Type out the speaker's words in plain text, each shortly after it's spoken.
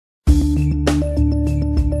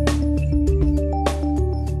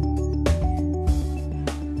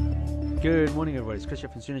morning, everybody. It's Chris here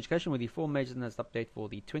from Serene Education with the 4 major news update for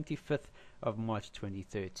the 25th of March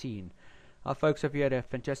 2013. Folks, hope you had a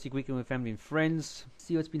fantastic weekend with family and friends.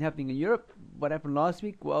 See what's been happening in Europe. What happened last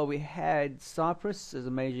week? Well, we had Cyprus as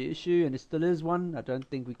a major issue, and it still is one. I don't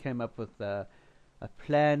think we came up with a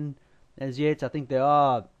plan as yet. I think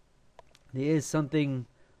there is something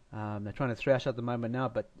they're trying to thrash at the moment now,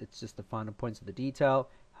 but it's just the final points of the detail.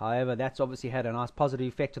 However, that's obviously had a nice positive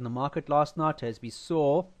effect on the market last night, as we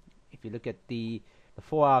saw. If you look at the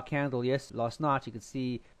 4-hour candle, last night, you can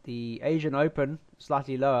see the Asian open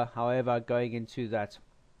slightly lower. However, going into that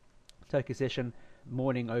Tokyo session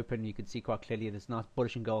morning open, you can see quite clearly this nice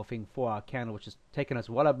bullish engulfing 4-hour candle, which has taken us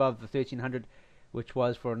well above the 1300, which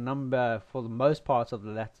was for the most part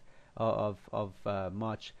of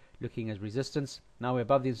March looking as resistance. Now we're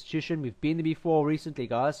above the institution. We've been there before recently,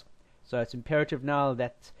 guys. So it's imperative now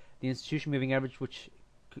that the institution moving average, which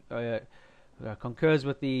concurs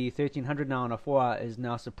with the 1300 now on a 4-hour, is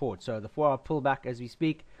now support. So the 4-hour pullback as we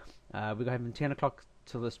speak. We're going to have 10 o'clock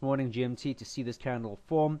till this morning GMT to see this candle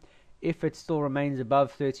form. If it still remains above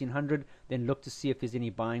 1300, then look to see if there's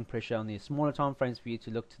any buying pressure on the smaller time frames for you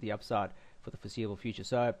to look to the upside for the foreseeable future.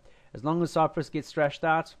 So as long as Cyprus gets thrashed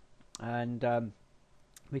out, and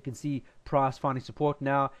we can see price finding support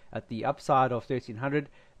now at the upside of 1300,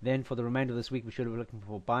 then for the remainder of this week we should be looking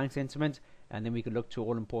for buying sentiment, and then we could look to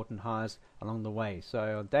all important highs along the way.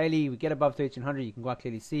 So on daily we get above 1300. You can quite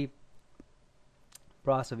clearly see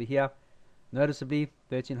price over here noticeably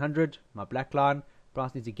 1300, my black line.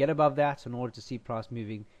 Price needs to get above that in order to see price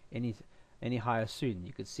moving any higher soon.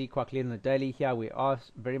 You can see quite clearly in the daily here we are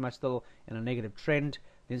very much still in a negative trend.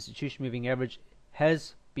 The institution moving average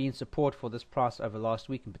has been support for this price over last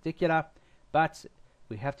week in particular, but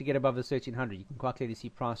we have to get above the 1300. You can quite clearly see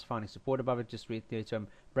price finding support above it, just read there,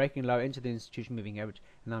 breaking low into the institution moving average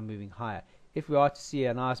and now moving higher. If we are to see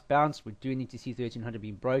a nice bounce, we do need to see 1300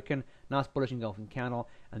 being broken, nice bullish engulfing candle,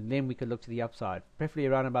 and then we could look to the upside. Preferably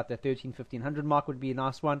around about the 1500 mark would be a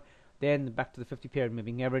nice one. Then back to the 50 period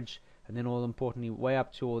moving average, and then all importantly way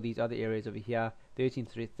up to all these other areas over here,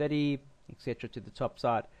 13330, etc. to the top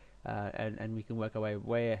side, and we can work our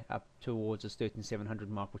way up towards this 13700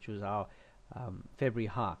 mark, which was our February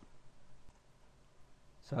high.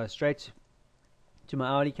 So straight to my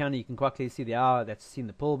hourly counter, you can quite clearly see the hour that's seen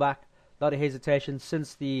the pullback. A lot of hesitation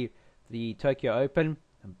since the Tokyo Open.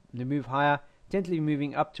 The move higher, tentatively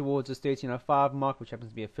moving up towards this 1305 mark, which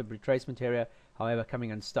happens to be a Fib retracement area, however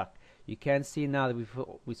coming unstuck. You can see now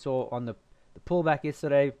that we saw on the pullback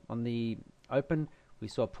yesterday on the Open, we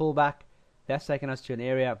saw a pullback. That's taken us to an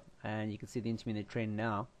area, and you can see the intermediate trend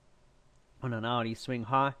now on an hourly swing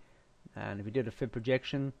high. And if we did a Fib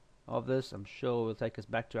projection of this, I'm sure it will take us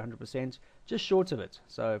back to 100%, just short of it.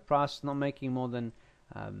 So price not making more than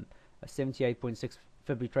a 78.6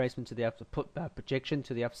 Fib retracement to the projection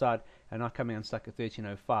to the upside, and not coming unstuck at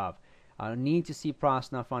 1305. I need to see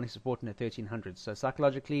price now finding support in the 1300. So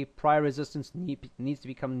psychologically, prior resistance needs to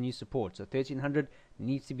become the new support. So 1300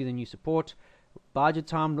 needs to be the new support. Bide your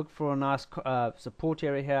time, look for a nice support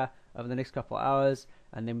area here over the next couple of hours,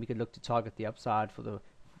 and then we could look to target the upside for the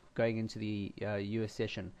going into the US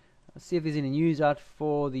session. Let's see if there's any news out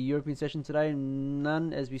for the European session today.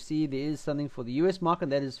 None, as we see. There is something for the US market.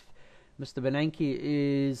 That is, Mr. Bernanke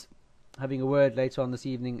is having a word later on this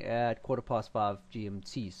evening at 5:15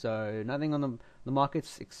 GMT. So nothing on the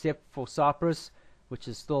markets except for Cyprus, which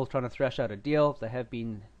is still trying to thrash out a deal. They have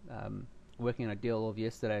been working on a deal of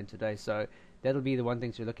yesterday and today. So that'll be the one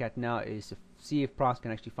thing to look at now, is to see if price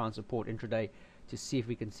can actually find support intraday, to see if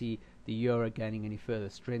we can see the euro gaining any further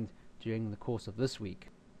strength during the course of this week.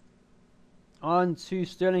 On to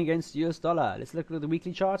sterling against the US dollar. Let's look at the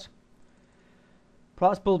weekly chart.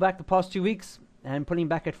 Price pulled back the past 2 weeks and pulling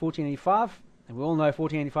back at 1485. And we all know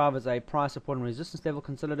 1485 is a price support and resistance level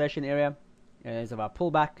consolidation area. As of our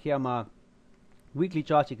pullback here on my weekly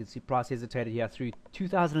chart, you can see price hesitated here through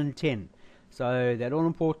 2010. So that all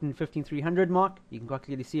important 15300 mark, you can quite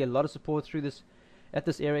clearly see a lot of support through this at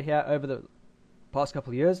this area here over the past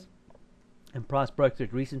couple of years, and price broke through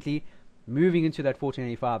it recently, moving into that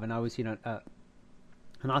 1485, and now we've seen a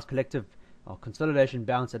nice collective consolidation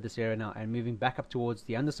bounce at this area now, and moving back up towards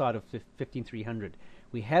the underside of 15300.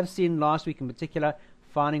 We have seen last week in particular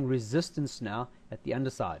finding resistance now at the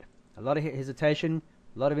underside. A lot of hesitation,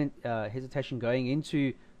 going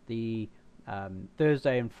into the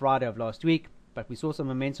Thursday and Friday of last week, but we saw some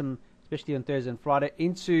momentum, especially on Thursday and Friday,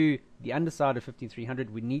 into the underside of 15300.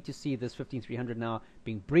 We need to see this 15300 now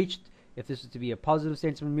being breached if this is to be a positive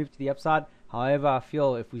sentiment move to the upside. However, I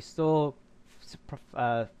feel if we still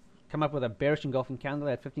come up with a bearish engulfing candle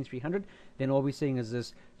at 15,300, then all we're seeing is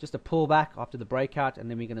this just a pullback after the breakout, and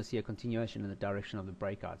then we're going to see a continuation in the direction of the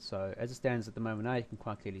breakout. So as it stands at the moment now, you can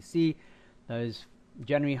quite clearly see those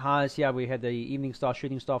January highs here. We had the evening star,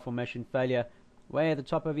 shooting star formation failure way at the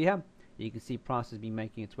top over here. You can see price has been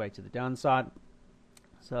making its way to the downside.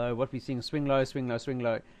 So what we're seeing, swing low, swing low, swing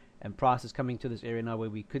low, and price is coming to this area now where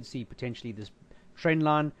we could see potentially this trend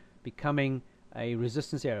line becoming a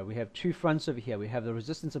resistance area. We have two fronts over here. We have the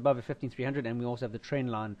resistance above at 15,300, and we also have the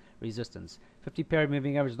trend line resistance. 50 period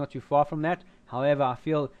moving average is not too far from that. However, I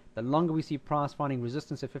feel the longer we see price finding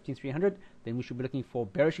resistance at 15,300, then we should be looking for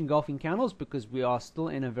bearish engulfing candles, because we are still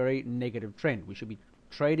in a very negative trend. We should be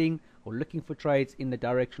trading or looking for trades in the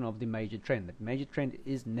direction of the major trend. The major trend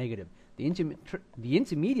is negative. The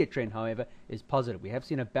intermediate trend, however, is positive. We have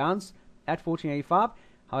seen a bounce at 1485.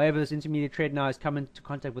 However, this intermediate trend now has come into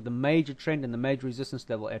contact with the major trend and the major resistance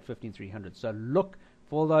level at 15,300. So look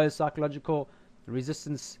for those psychological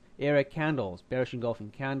resistance area candles, bearish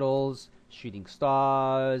engulfing candles, shooting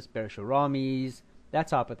stars, bearish aramis, that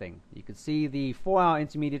type of thing. You can see the 4-hour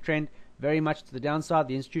intermediate trend very much to the downside.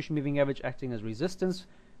 The institution moving average acting as resistance,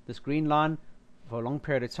 this green line, for a long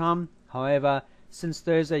period of time. However, since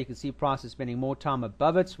Thursday, you can see price is spending more time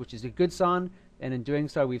above it, which is a good sign. And in doing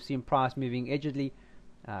so, we've seen price moving edgedly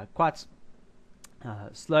quite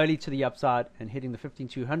slowly to the upside and hitting the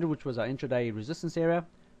 15,200, which was our intraday resistance area.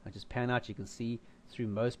 I just pan out. You can see through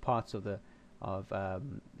most parts of the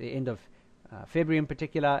end of February in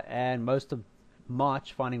particular, and most of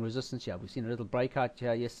March finding resistance here. We've seen a little breakout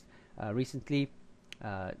here recently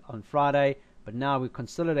on Friday, but now we're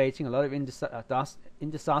consolidating a lot of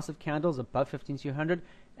indecisive candles above 15,200,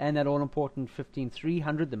 and that all important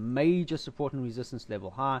 15,300, the major support and resistance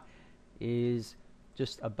level high, is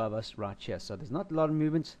just above us right here. So there's not a lot of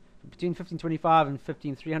movement between 1525 and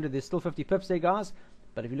 15,300. There's still 50 pips there, guys,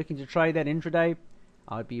 but if you're looking to trade that intraday,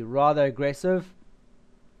 I would be rather aggressive.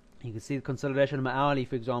 You can see the consolidation of my hourly,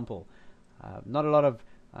 for example. Not a lot of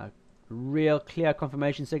real clear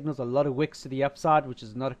confirmation signals, a lot of wicks to the upside, which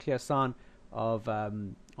is not a clear sign of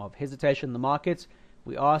hesitation in the markets.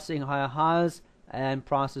 We are seeing higher highs and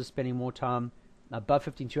prices spending more time above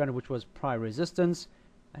 15,200, which was prior resistance,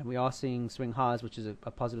 and we are seeing swing highs, which is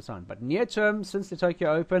a positive sign. But near term, since the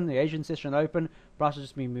Tokyo Open, the Asian session open, prices have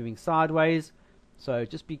just been moving sideways. So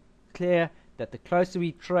just be clear that the closer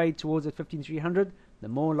we trade towards the 15,300, the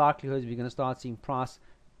more likelihood we're going to start seeing price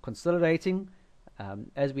consolidating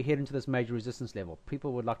as we head into this major resistance level.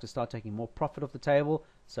 People would like to start taking more profit off the table,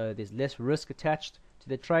 so there's less risk attached to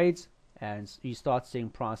their trades, and you start seeing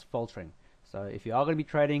price faltering. So if you are going to be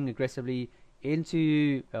trading aggressively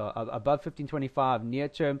into above 1525 near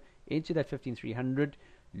term into that 15,300,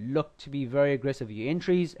 look to be very aggressive with your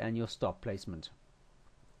entries and your stop placement.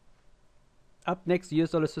 Up next,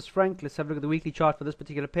 US dollar Swiss franc. Let's have a look at the weekly chart for this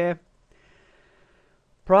particular pair.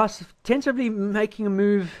 Price tentatively making a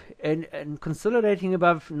move and consolidating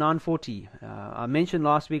above 940. I mentioned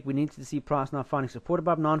last week we needed to see price now finding support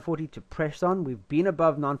above 940 to press on. We've been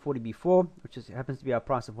above 940 before, which happens to be our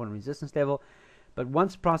price support and resistance level. But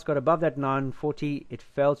once price got above that 940, it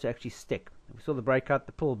failed to actually stick. We saw the breakout,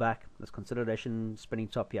 the pullback, this consolidation spinning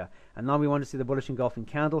top here. And now we want to see the bullish engulfing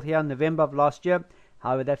candle here in November of last year.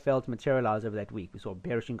 However, that failed to materialize over that week. We saw a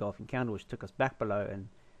bearish engulfing candle, which took us back below, and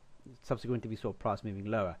subsequently we saw price moving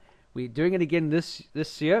lower. We're doing it again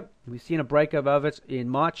this year. We've seen a break above it in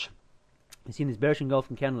March. We've seen this bearish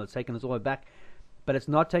engulfing candle. It's taken us all the way back, but it's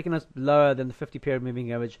not taken us lower than the 50 period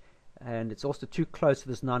moving average, and it's also too close to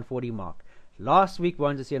this 940 mark. Last week we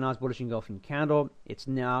wanted to see a nice bullish engulfing candle. It's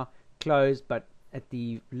now closed, but at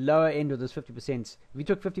the lower end of this 50%. If you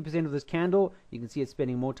took 50% of this candle, you can see it's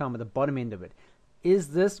spending more time at the bottom end of it. Is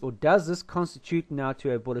this, or does this constitute now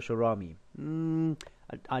to a bullish orami?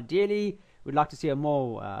 Ideally, we'd like to see a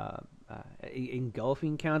more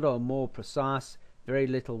engulfing candle, a more precise, very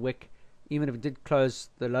little wick, even if it did close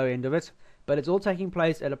the low end of it. But it's all taking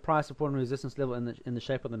place at a price support and resistance level in the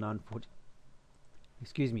shape of the 940.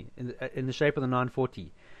 Excuse me, in the shape of the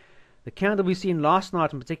 940. The candle we've seen last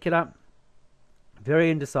night in particular, very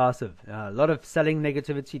indecisive. A lot of selling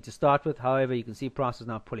negativity to start with. However, you can see prices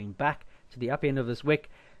now pulling back to the up end of this wick.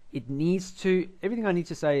 It needs to, everything I need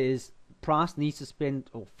to say is price needs to spend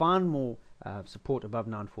or find more support above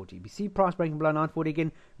 940. If we see price breaking below 940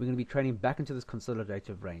 again, we're going to be trading back into this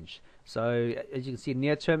consolidative range. So as you can see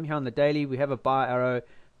near term here on the daily, we have a buy arrow,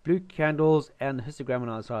 blue candles, and the histogram on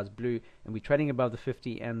our side is blue, and we're trading above the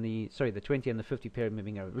 50 and the 20 and the 50 period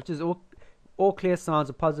moving average, which is all clear signs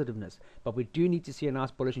of positiveness. But we do need to see a nice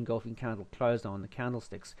bullish engulfing candle close on the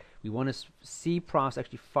candlesticks. We want to see price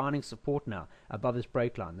actually finding support now above this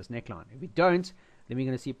break line, this neckline. If we don't, then we're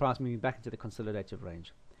going to see price moving back into the consolidative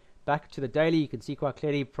range. Back to the daily, you can see quite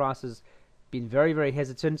clearly price has been very, very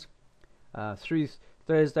hesitant through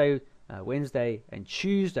Thursday, Wednesday, and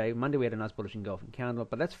Tuesday. Monday we had a nice bullish engulfing candle,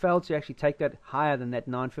 but that's failed to actually take that higher than that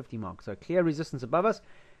 950 mark. So clear resistance above us,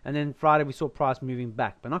 and then Friday we saw price moving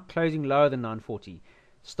back, but not closing lower than 940.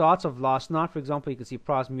 Starts of last night, for example, you can see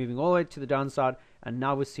price moving all the way to the downside, and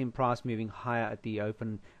now we're seeing price moving higher at the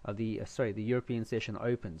open of the European session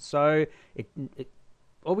open. So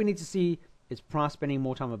all we need to see is price spending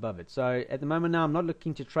more time above it. So at the moment now, I'm not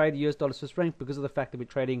looking to trade the US dollar Swiss franc because of the fact that we're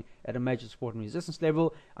trading at a major support and resistance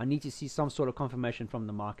level. I need to see some sort of confirmation from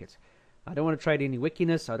the market. I don't want to trade any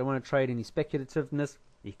wickiness. I don't want to trade any speculativeness.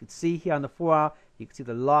 You can see here on the 4 hour, you can see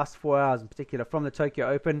the last 4 hours in particular from the Tokyo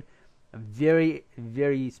Open, a very,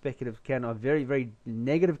 very speculative candle, a very, very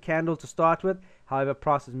negative candle to start with. However,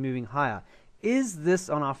 price is moving higher. Is this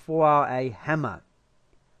on our 4 hour a hammer?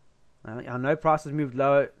 I know price has moved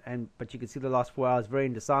lower, but you can see the last 4 hours very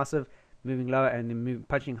indecisive, moving lower and then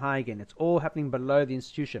punching high again. It's all happening below the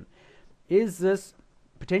institution. Is this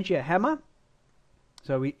potentially a hammer?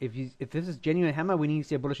 So if this is genuine hammer, we need to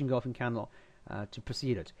see a bullish engulfing candle to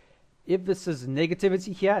precede it. If this is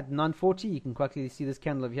negativity here at 940, you can quickly see this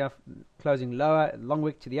candle over here closing lower, long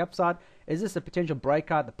wick to the upside. Is this a potential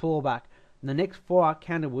breakout, the pullback? And the next 4 hour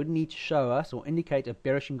candle would need to show us or indicate a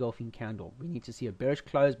bearish engulfing candle. We need to see a bearish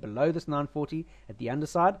close below this 940 at the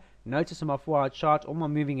underside. Notice on my 4 hour chart, all my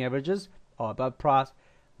moving averages are above price.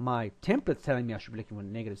 My template's telling me I should be looking for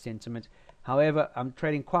negative sentiment. However, I'm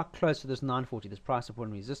trading quite close to this 940, this price support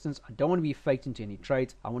and resistance. I don't want to be faked into any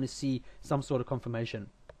trades. I want to see some sort of confirmation.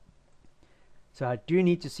 So I do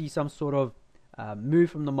need to see some sort of move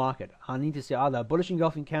from the market. I need to see either a bullish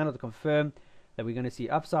engulfing candle to confirm that we're going to see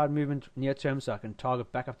upside movement near term, so I can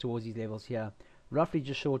target back up towards these levels here, roughly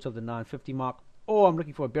just short of the 950 mark. Or I'm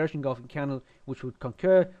looking for a bearish engulfing candle, which would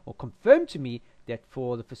concur or confirm to me that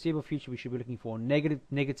for the foreseeable future we should be looking for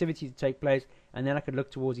negativity to take place, and then I could look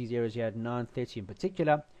towards these areas here at 930 in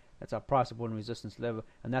particular. That's our price support and resistance level,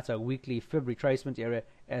 and that's our weekly fib retracement area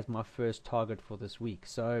as my first target for this week.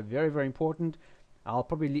 So very, very important. I'll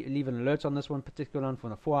probably leave an alert on this one particular one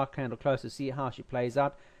from the 4 hour candle close to see how she plays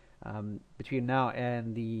out between now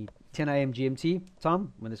and the 10 a.m. GMT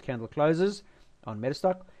time when this candle closes on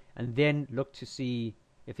Metastock, and then look to see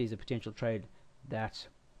if there's a potential trade that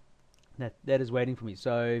is waiting for me.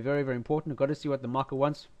 So very, very important. I've got to see what the market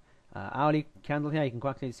wants. Hourly candle here, you can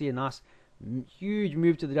quite clearly see a nice huge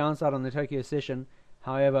move to the downside on the Tokyo session.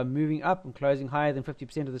 However, moving up and closing higher than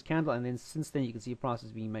 50% of this candle, and then since then you can see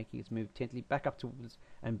prices being making its move tentatively back up towards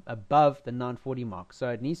and above the 940 mark. So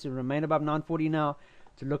it needs to remain above 940 now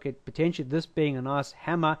to look at potentially this being a nice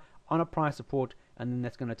hammer on a price support, and then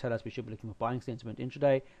that's going to tell us we should be looking for buying sentiment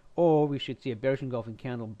intraday, or we should see a bearish engulfing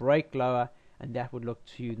candle break lower, and that would look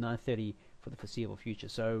to 930 for the foreseeable future.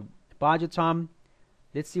 So bide your time.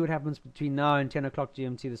 Let's see what happens between now and 10 o'clock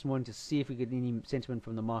GMT this morning to see if we get any sentiment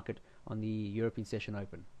from the market on the European session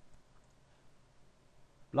open.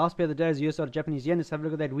 Last pair of the day is US dollar Japanese yen. Let's have a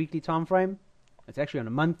look at that weekly time frame. It's actually on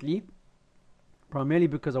a monthly, primarily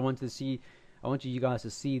because I want you guys to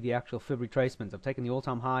see the actual fib retracements. I've taken the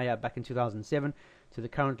all-time high back in 2007 to the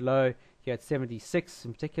current low here at 76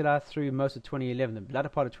 in particular through most of 2011. The latter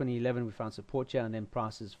part of 2011 we found support here, and then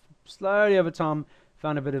prices slowly over time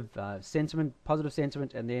found a bit of positive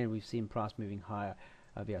sentiment, and then we've seen price moving higher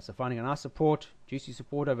over here. So finding a nice support, juicy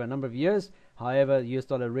support over a number of years. However, the US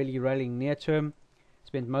dollar really rallying near term.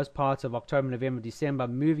 Spent most parts of October, November, December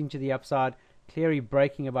moving to the upside, clearly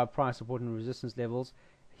breaking above price support and resistance levels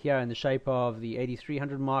here in the shape of the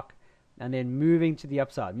 8300 mark, and then moving to the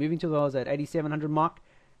upside, moving to those at 8700 mark,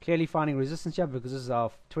 clearly finding resistance here because this is our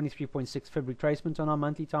 23.6 fib retracement on our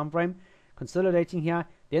monthly time frame. Consolidating here,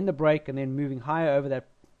 then the break, and then moving higher over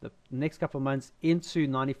the next couple of months into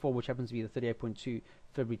 94, which happens to be the 38.2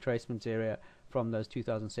 fib retracement area from those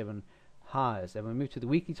 2007 highs. And when we move to the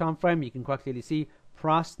weekly time frame, you can quite clearly see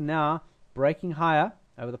price now breaking higher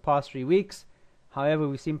over the past 3 weeks. However,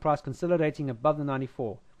 we've seen price consolidating above the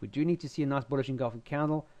 94. We do need to see a nice bullish engulfing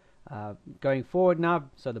candle going forward now.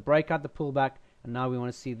 So the breakout, the pullback, and now we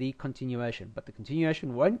want to see the continuation. But the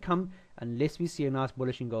continuation won't come unless we see a nice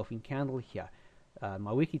bullish engulfing candle here.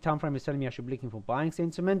 My weekly time frame is telling me I should be looking for buying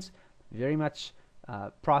sentiment. Very much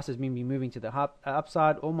prices may be moving to the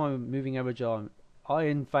upside. All my moving average are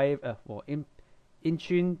in favor, or in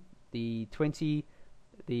tune. The 20,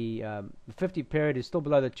 the 50 period is still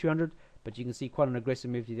below the 200, but you can see quite an aggressive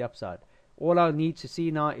move to the upside. All I need to see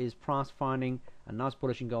now is price finding a nice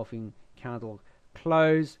bullish engulfing candle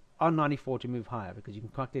close on 94 to move higher, because you can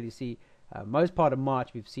quite clearly see most part of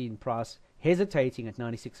March we've seen price hesitating at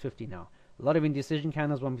 96.50 now. A lot of indecision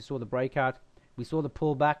candles when we saw the breakout. We saw the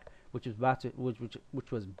pullback, which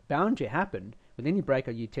was bound to happen. With any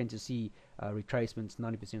breakout, you tend to see retracements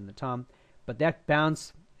 90% of the time. But that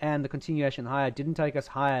bounce and the continuation higher didn't take us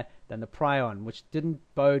higher than the prior one, which didn't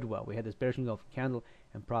bode well. We had this bearish engulfing candle,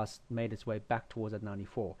 and price made its way back towards that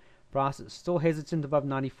 94. Price is still hesitant above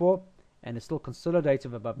 94, and it's still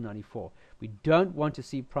consolidative above 94. We don't want to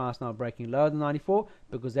see price now breaking lower than 94,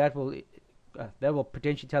 because that will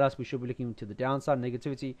potentially tell us we should be looking to the downside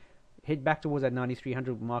negativity. Head back towards that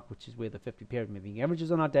 9300 mark, which is where the 50 period moving average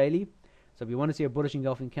is on our daily. So if we want to see a bullish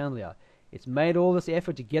engulfing candle here, it's made all this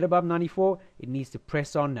effort to get above 94. It needs to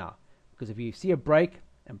press on now, because if you see a break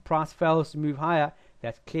and price fails to move higher,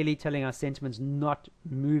 that's clearly telling us sentiment's not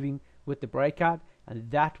moving with the breakout, and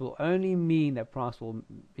that will only mean that price will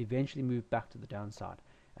eventually move back to the downside.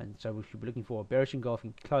 And so we should be looking for a bearish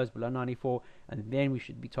engulfing close below 94, and then we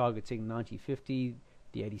should be targeting 90.50,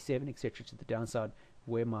 the 87, etc. to the downside,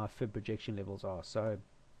 where my fib projection levels are. So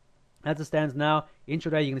as it stands now,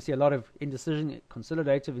 intraday, you're going to see a lot of indecision,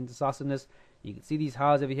 consolidative indecisiveness. You can see these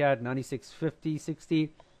highs over here at 96.50,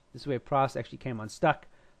 60. This is where price actually came unstuck.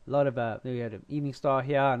 A lot of we had an evening star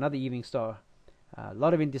here, another evening star, a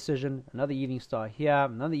lot of indecision, another evening star here,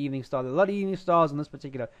 another evening star. A lot of evening stars in this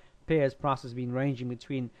particular pair, as price has been ranging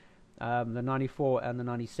between the 94 and the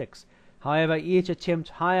 96. However, each attempt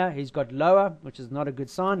higher, he's got lower, which is not a good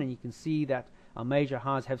sign, and you can see that our major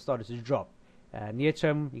highs have started to drop. Near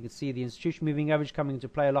term, you can see the institution moving average coming into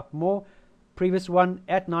play a lot more. Previous one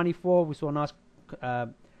at 94, we saw a nice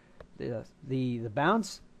the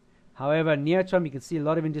bounce. However, near term, you can see a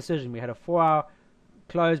lot of indecision. We had a 4-hour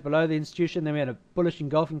close below the institution, then we had a bullish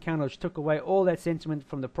engulfing candle which took away all that sentiment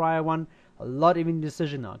from the prior one. A lot of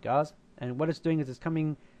indecision now, guys. And what it's doing is it's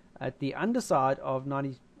coming at the underside of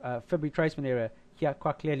 90 Fib retracement area. Here,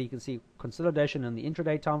 quite clearly, you can see consolidation in the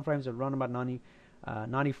intraday time frames at around about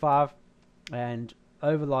 95. And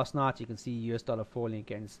over last night, you can see US dollar falling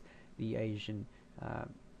against the Asian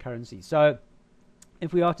currency. So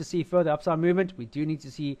if we are to see further upside movement, we do need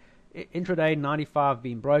to see intraday 95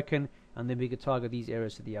 being broken, and then we could target these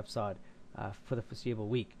areas to the upside for the foreseeable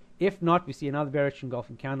week. If not, we see another bearish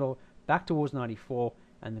engulfing candle back towards 94,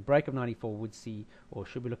 and the break of 94 would see, or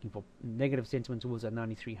should be looking for, negative sentiment towards that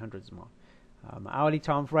 9300s mark. Hourly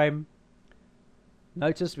time frame,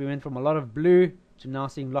 notice we went from a lot of blue to now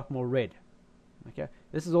seeing a lot more red. Okay,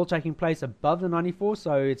 this is all taking place above the 94,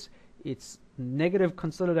 so it's negative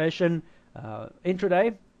consolidation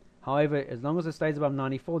intraday. However, as long as it stays above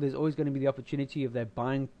 94, there's always going to be the opportunity of that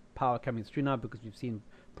buying power coming through now, because we've seen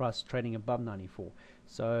price trading above 94.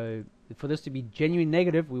 So for this to be genuine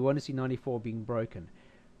negative, we want to see 94 being broken.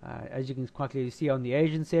 As you can quite clearly see on the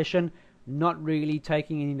Asian session, not really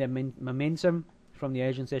taking any of that momentum from the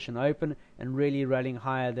Asian session open, and really rallying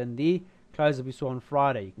higher than the close that we saw on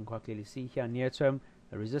Friday. You can quite clearly see here near term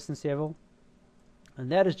the resistance level, and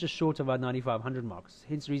that is just short of our 9500 marks.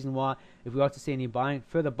 Hence the reason why, if we are to see any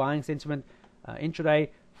further buying sentiment intraday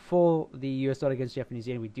for the US dollar against Japanese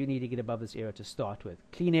yen, we do need to get above this area to start with.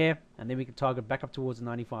 Clean air, and then we can target back up towards the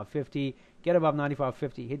 9550, get above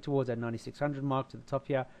 9550, head towards that 9600 mark to the top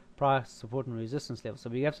here, price support and resistance level. So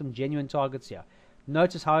we have some genuine targets here.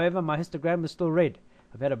 Notice, however, my histogram is still red.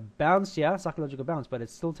 I've had a bounce here, psychological bounce, but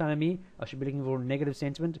it's still telling me I should be looking for negative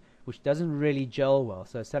sentiment, which doesn't really gel well.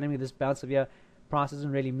 So it's telling me this bounce of here, price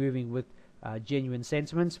isn't really moving with genuine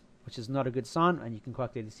sentiment, which is not a good sign, and you can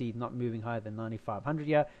quite clearly see not moving higher than 9500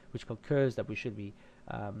 here, which concurs that we should be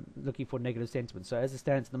looking for negative sentiment. So as it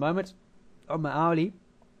stands at the moment, on my hourly,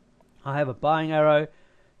 I have a buying arrow,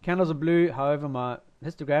 candles are blue, however my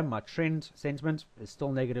histogram, my trend sentiment is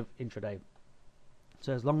still negative intraday.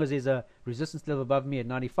 So as long as there's a resistance level above me at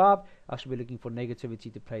 95, I should be looking for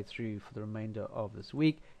negativity to play through for the remainder of this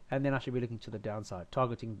week, and then I should be looking to the downside,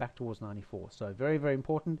 targeting back towards 94. So very, very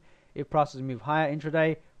important. If prices move higher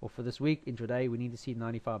intraday, or for this week intraday, we need to see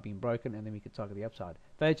 95 being broken, and then we can target the upside.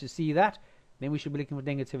 Failure to see that, then we should be looking for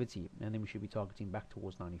negativity, and then we should be targeting back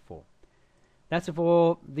towards 94. That's it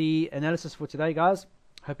for the analysis for today, guys.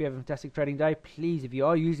 Hope you have a fantastic trading day. Please, if you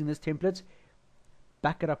are using this template,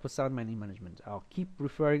 back it up with sound money management. I'll keep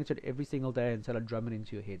referring to it every single day until I drum it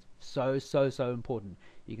into your head. So important.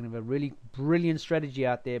 You can have a really brilliant strategy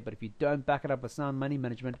out there, but if you don't back it up with sound money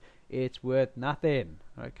management, it's worth nothing.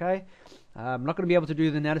 Okay? I'm not going to be able to do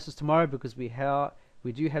the analysis tomorrow because we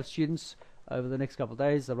do have students over the next couple of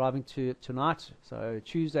days arriving tonight. So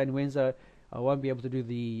Tuesday and Wednesday, I won't be able to do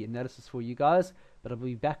the analysis for you guys, but I'll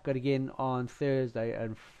be back again on Thursday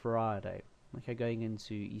and Friday. Okay, going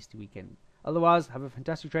into Easter weekend. Otherwise, have a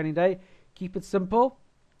fantastic trading day. Keep it simple.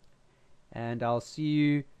 And I'll see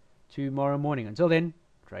you tomorrow morning. Until then,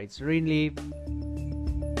 Trade serenely.